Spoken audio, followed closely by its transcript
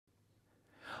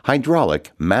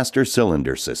Hydraulic master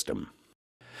cylinder system.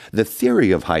 The theory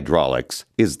of hydraulics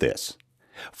is this.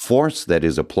 Force that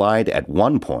is applied at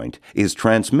one point is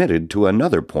transmitted to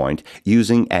another point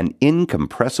using an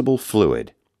incompressible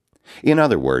fluid. In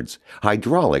other words,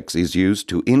 hydraulics is used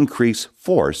to increase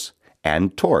force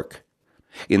and torque.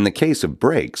 In the case of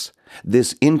brakes,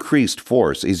 this increased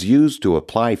force is used to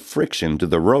apply friction to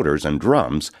the rotors and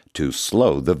drums to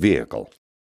slow the vehicle.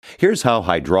 Here's how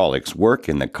hydraulics work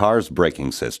in the car's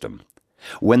braking system.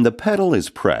 When the pedal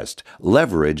is pressed,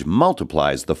 leverage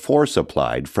multiplies the force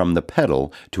applied from the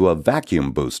pedal to a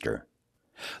vacuum booster.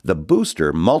 The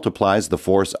booster multiplies the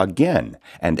force again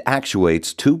and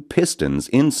actuates two pistons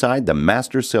inside the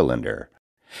master cylinder.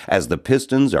 As the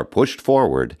pistons are pushed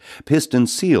forward, piston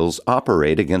seals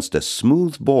operate against a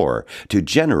smooth bore to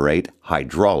generate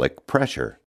hydraulic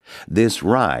pressure. This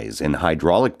rise in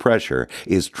hydraulic pressure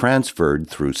is transferred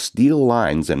through steel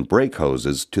lines and brake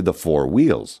hoses to the four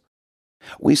wheels.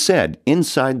 We said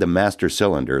inside the master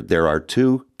cylinder there are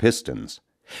two pistons.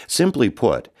 Simply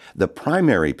put, the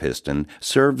primary piston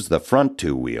serves the front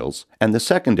two wheels and the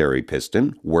secondary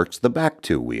piston works the back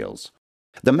two wheels.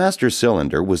 The master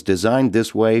cylinder was designed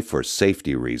this way for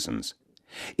safety reasons.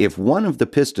 If one of the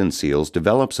piston seals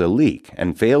develops a leak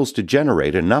and fails to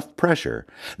generate enough pressure,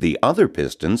 the other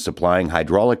piston supplying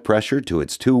hydraulic pressure to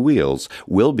its two wheels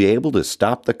will be able to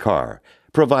stop the car,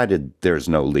 provided there's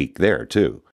no leak there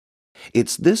too.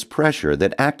 It's this pressure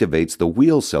that activates the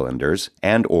wheel cylinders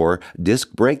and/or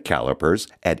disc brake calipers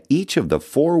at each of the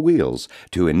four wheels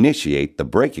to initiate the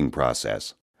braking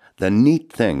process. The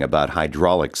neat thing about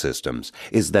hydraulic systems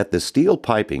is that the steel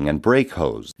piping and brake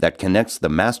hose that connects the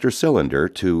master cylinder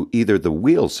to either the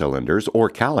wheel cylinders or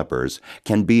calipers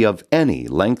can be of any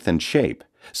length and shape,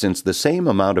 since the same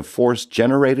amount of force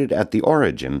generated at the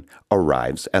origin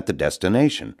arrives at the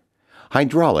destination.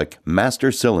 Hydraulic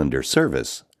master cylinder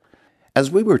service. As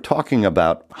we were talking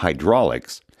about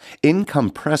hydraulics,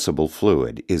 incompressible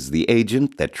fluid is the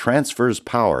agent that transfers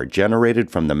power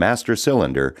generated from the master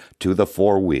cylinder to the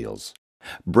four wheels.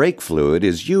 Brake fluid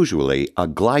is usually a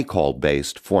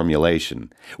glycol-based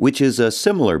formulation, which is a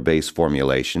similar base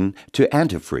formulation to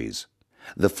antifreeze.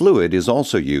 The fluid is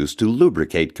also used to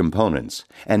lubricate components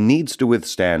and needs to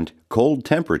withstand cold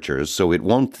temperatures so it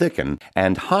won't thicken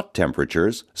and hot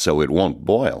temperatures so it won't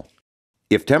boil.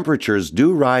 If temperatures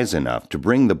do rise enough to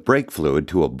bring the brake fluid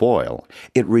to a boil,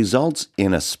 it results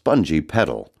in a spongy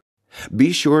pedal.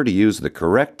 Be sure to use the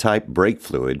correct type brake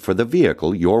fluid for the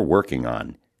vehicle you're working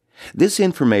on. This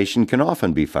information can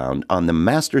often be found on the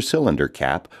master cylinder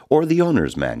cap or the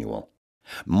owner's manual.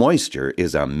 Moisture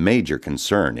is a major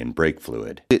concern in brake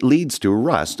fluid. It leads to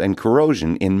rust and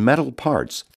corrosion in metal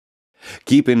parts.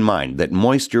 Keep in mind that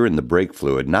moisture in the brake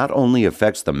fluid not only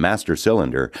affects the master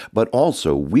cylinder, but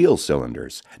also wheel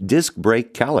cylinders, disc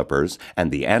brake calipers,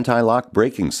 and the anti-lock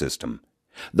braking system.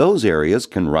 Those areas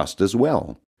can rust as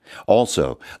well.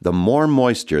 Also, the more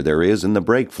moisture there is in the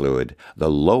brake fluid,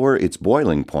 the lower its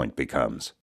boiling point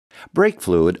becomes. Brake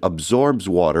fluid absorbs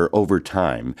water over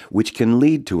time, which can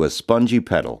lead to a spongy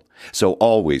pedal, so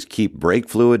always keep brake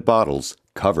fluid bottles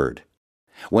covered.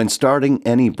 When starting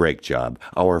any brake job,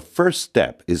 our first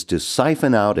step is to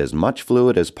siphon out as much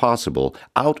fluid as possible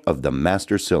out of the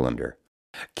master cylinder.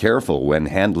 Careful when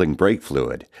handling brake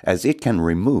fluid, as it can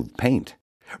remove paint.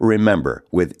 Remember,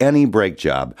 with any brake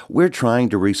job, we're trying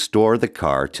to restore the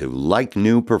car to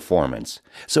like-new performance,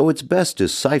 so it's best to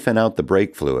siphon out the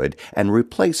brake fluid and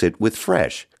replace it with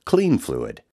fresh, clean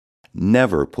fluid.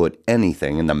 Never put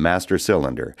anything in the master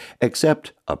cylinder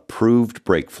except approved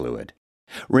brake fluid.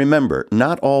 Remember,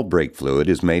 not all brake fluid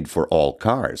is made for all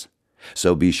cars,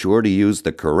 so be sure to use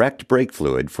the correct brake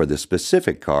fluid for the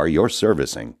specific car you're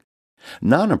servicing.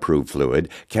 Non-approved fluid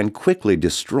can quickly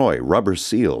destroy rubber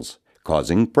seals,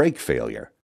 causing brake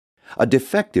failure. A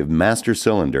defective master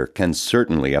cylinder can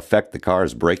certainly affect the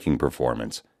car's braking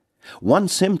performance. One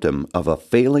symptom of a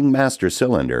failing master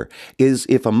cylinder is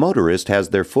if a motorist has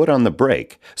their foot on the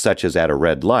brake, such as at a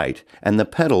red light, and the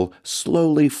pedal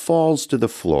slowly falls to the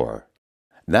floor.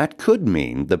 That could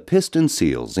mean the piston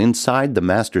seals inside the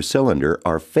master cylinder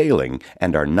are failing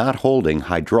and are not holding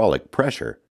hydraulic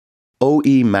pressure.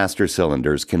 OE master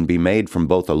cylinders can be made from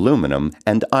both aluminum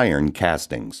and iron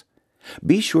castings.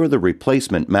 Be sure the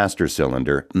replacement master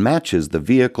cylinder matches the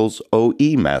vehicle's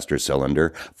OE master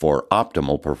cylinder for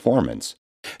optimal performance.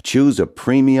 Choose a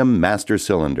premium master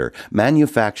cylinder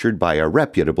manufactured by a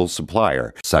reputable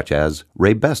supplier, such as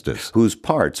Raybestos, whose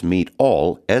parts meet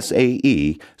all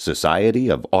SAE, Society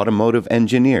of Automotive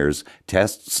Engineers,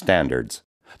 test standards.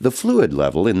 The fluid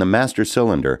level in the master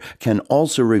cylinder can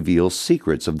also reveal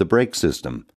secrets of the brake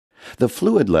system. The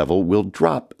fluid level will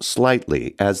drop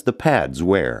slightly as the pads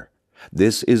wear.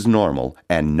 This is normal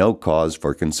and no cause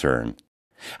for concern.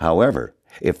 However,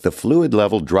 if the fluid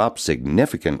level drops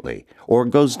significantly or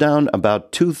goes down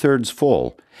about 2/3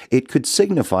 full, it could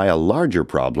signify a larger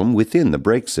problem within the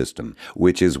brake system,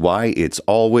 which is why it's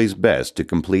always best to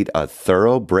complete a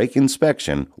thorough brake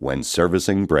inspection when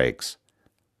servicing brakes.